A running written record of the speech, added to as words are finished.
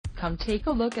Come take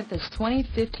a look at this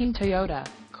 2015 Toyota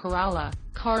Corolla.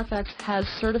 Carfax has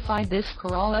certified this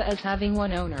Corolla as having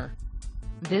one owner.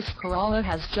 This Corolla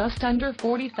has just under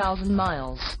 40,000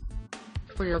 miles.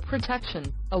 For your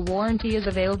protection, a warranty is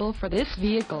available for this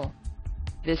vehicle.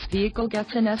 This vehicle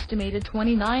gets an estimated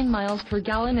 29 miles per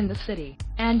gallon in the city,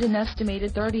 and an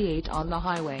estimated 38 on the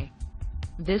highway.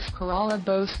 This Corolla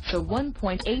boasts a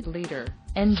 1.8-liter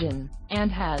engine,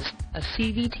 and has a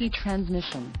CVT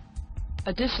transmission.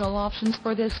 Additional options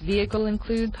for this vehicle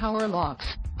include power locks,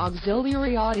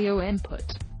 auxiliary audio input,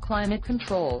 climate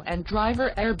control and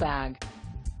driver airbag.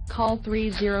 Call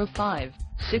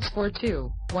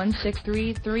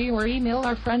 305-642-1633 or email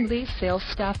our friendly sales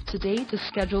staff today to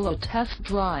schedule a test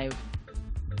drive.